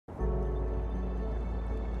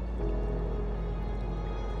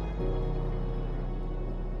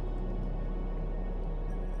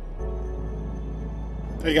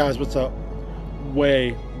Hey guys, what's up?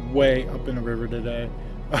 Way up in the river today.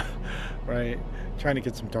 Right, trying to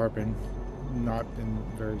get some tarpon. Not been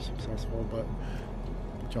very successful, but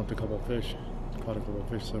jumped a couple of fish. Caught a couple of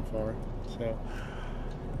fish so far. So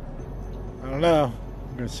I don't know.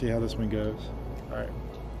 I'm gonna see how this one goes. All right.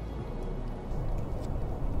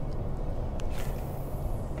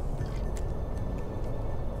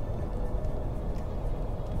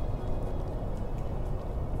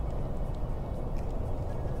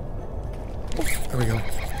 There we go.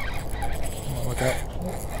 Oh, look out.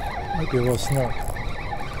 Might be a little snook.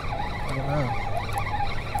 I don't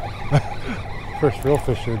know. First real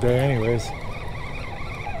fish of the day anyways.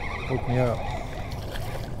 Woke me up.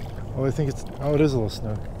 Oh, I think it's, oh, it is a little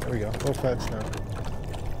snook. There we go. Little fat snook.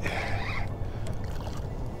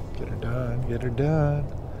 Get her done. Get her done.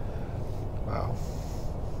 Wow.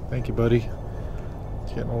 Thank you, buddy. I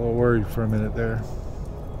was getting a little worried for a minute there.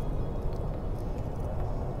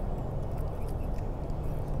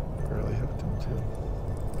 Barely hooked him too.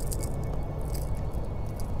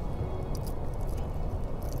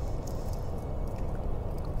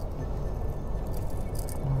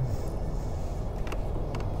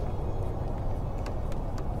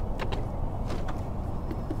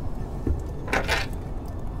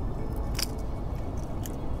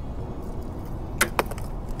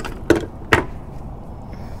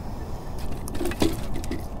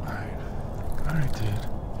 Alright, dude.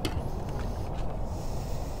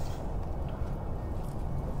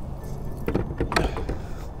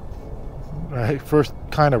 Alright, first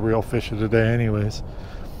kind of real fish of the day anyways.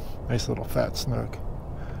 Nice little fat snook.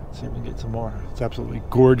 See if we can get some more. It's absolutely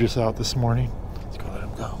gorgeous out this morning. Let's go let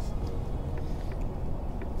him go.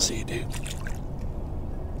 See you, dude.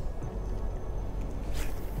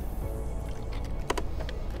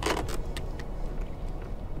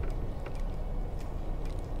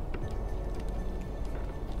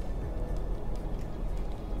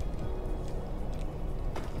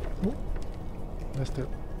 Ooh, missed it.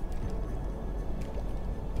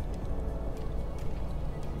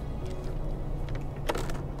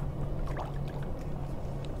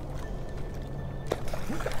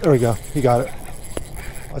 There we go. He got it.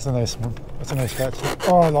 That's a nice one. That's a nice fat snook.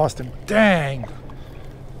 Oh, I lost him. Dang.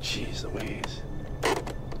 Jeez Louise.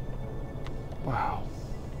 Wow.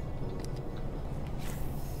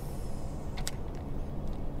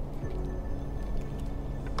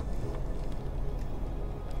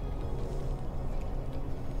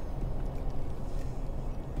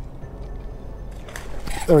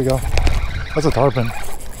 There we go. That's a tarpon.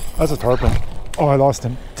 That's a tarpon. Oh, I lost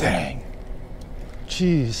him. Dang.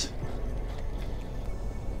 Jeez.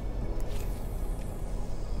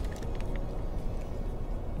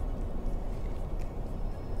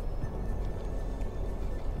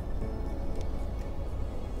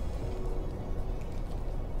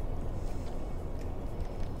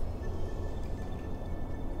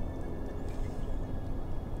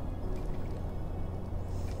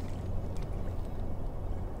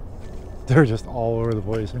 They're just all over the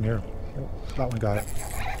place in here. Oh, that one got it.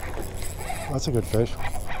 That's a good fish.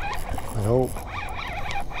 I hope.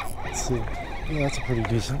 Let's see. Yeah, that's a pretty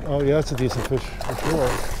decent. Oh yeah, that's a decent fish for sure.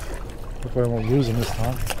 Hopefully I won't lose him this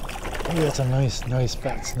time. Oh yeah, that's a nice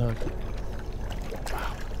fat snook.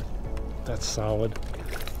 Wow. That's solid.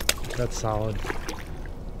 That's solid.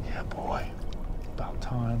 Yeah, boy. About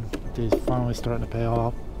time. Day's finally starting to pay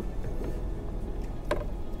off.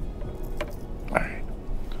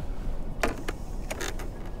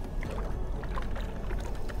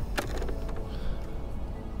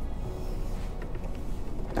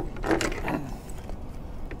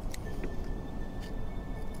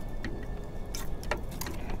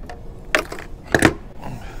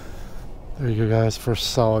 There you go, guys.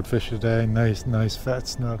 First solid fish of the day. Nice fat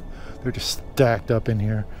snook. They're just stacked up in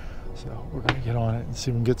here. So we're gonna get on it and see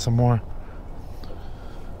if we can get some more.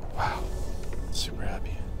 Wow, super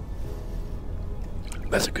happy.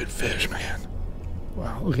 That's a good fish, man.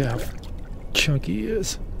 Wow, look at how chunky he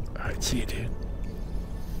is. All right, see you, dude.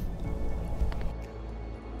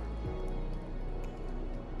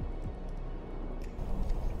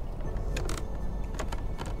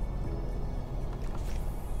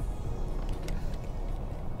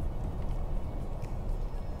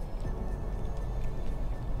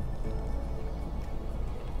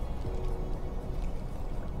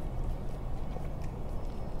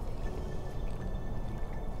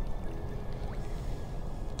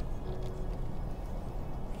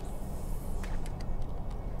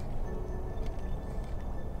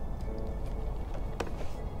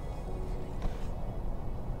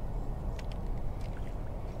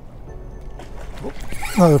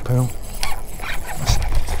 Another poon.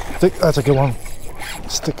 That's a good one.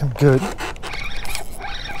 Sticking good.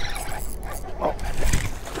 Oh.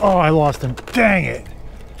 Oh, I lost him. Dang it.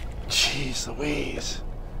 Jeez Louise.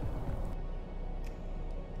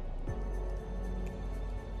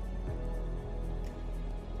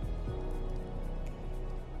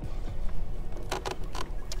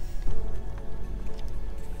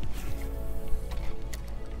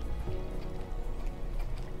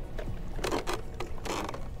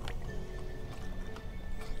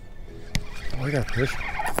 Oh, I got a fish.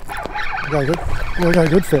 I got a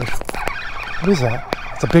good fish. What is that?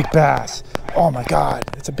 It's a big bass. Oh my God,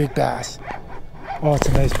 it's a big bass. Oh, it's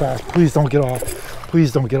a nice bass. Please don't get off.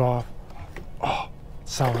 Please don't get off. Oh,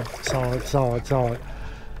 solid, solid, solid, solid.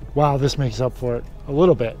 Wow, this makes up for it a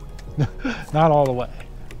little bit. Not all the way,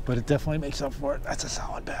 but it definitely makes up for it. That's a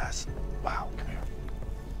solid bass. Wow, come here.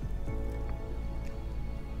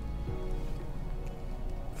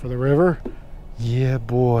 For the river? Yeah,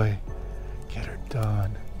 boy. Get her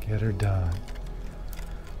done. Get her done.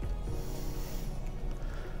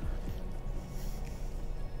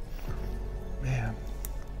 Man.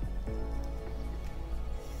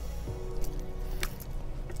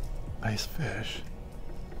 Nice fish.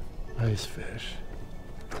 Nice fish.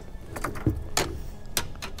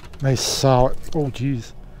 Nice solid. Oh,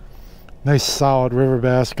 geez. Nice solid river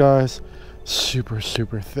bass, guys. Super,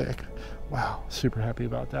 super thick. Wow. Super happy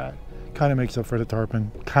about that. Kind of makes up for the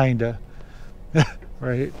tarpon. Kinda.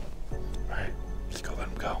 Right? Alright. Let's go let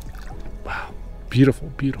him go. Wow. Beautiful,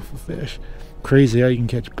 beautiful fish. Crazy how you can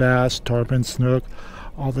catch bass, tarpon, snook,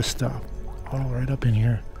 all this stuff. All right up in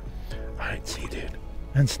here. Alright, see you, dude.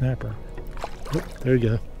 And snapper. Oh, there you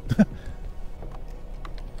go.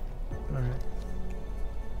 Alright.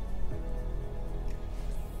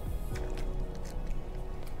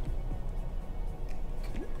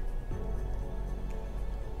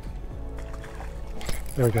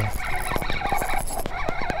 There we go.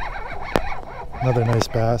 Another nice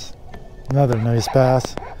bass. Another nice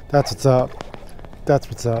bass. That's what's up. That's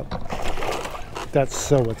what's up. That's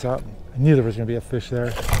so what's up. I knew there was going to be a fish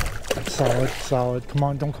there. Solid, solid. Come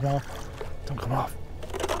on, don't come off. Don't come off.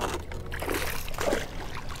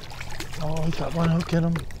 Oh, he got one hook in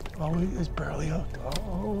him. Oh, he's barely hooked.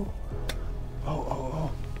 Oh, oh, oh,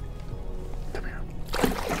 oh. Come here.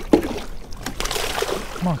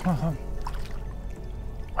 Come on, come on, come on.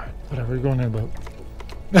 All right, whatever, you're going in a boat.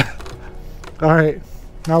 All right,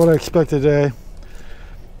 not what I expected today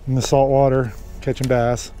in the salt water, catching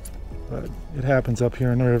bass, but it happens up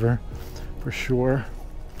here in the river for sure.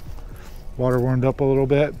 Water warmed up a little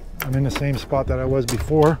bit. I'm in the same spot that I was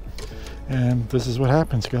before, and this is what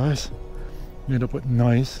happens, guys. You end up with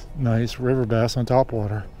nice, nice river bass on top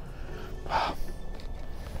water. Wow.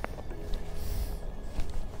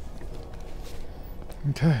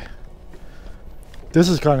 Okay. This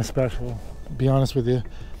is kind of special, to be honest with you.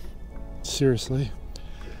 Seriously.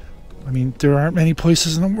 I mean, there aren't many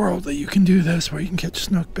places in the world that you can do this, where you can catch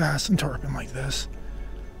snook, bass, and tarpon like this.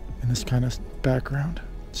 In this kind of background.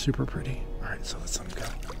 Super pretty. Alright, so let's let him go.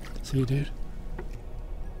 See you, dude.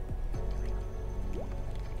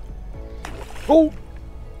 Oh!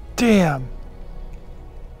 Damn!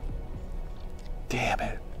 Damn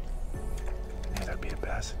it. Maybe there'd be a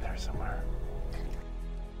bass in there somewhere.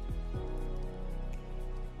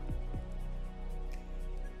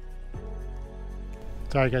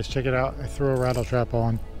 Sorry guys, check it out. I threw a rattle trap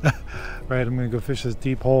on. Right, I'm gonna go fish this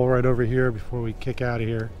deep hole right over here before we kick out of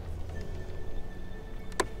here.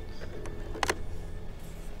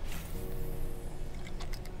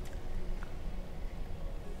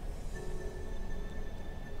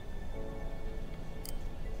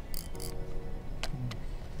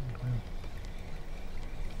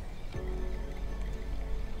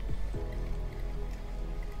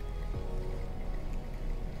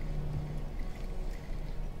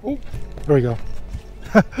 Oh, there we go.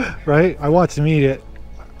 Right? I watched him eat it.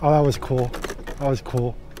 Oh, that was cool. That was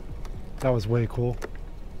cool. That was way cool.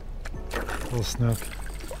 Little snook.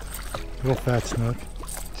 Little fat snook.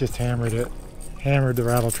 Just hammered it. Hammered the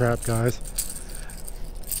rattle trap, guys.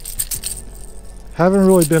 Haven't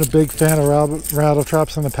really been a big fan of rattle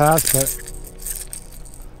traps in the past, but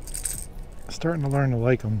starting to learn to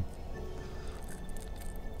like them.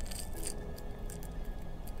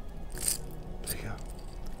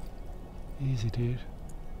 Easy, dude.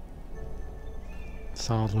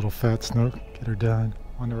 Solid little fat snook. Get her done.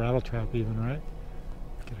 On the rattle trap even, right?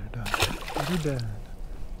 Get her done. Get her done.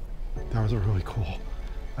 That was really cool.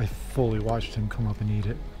 I fully watched him come up and eat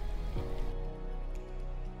it.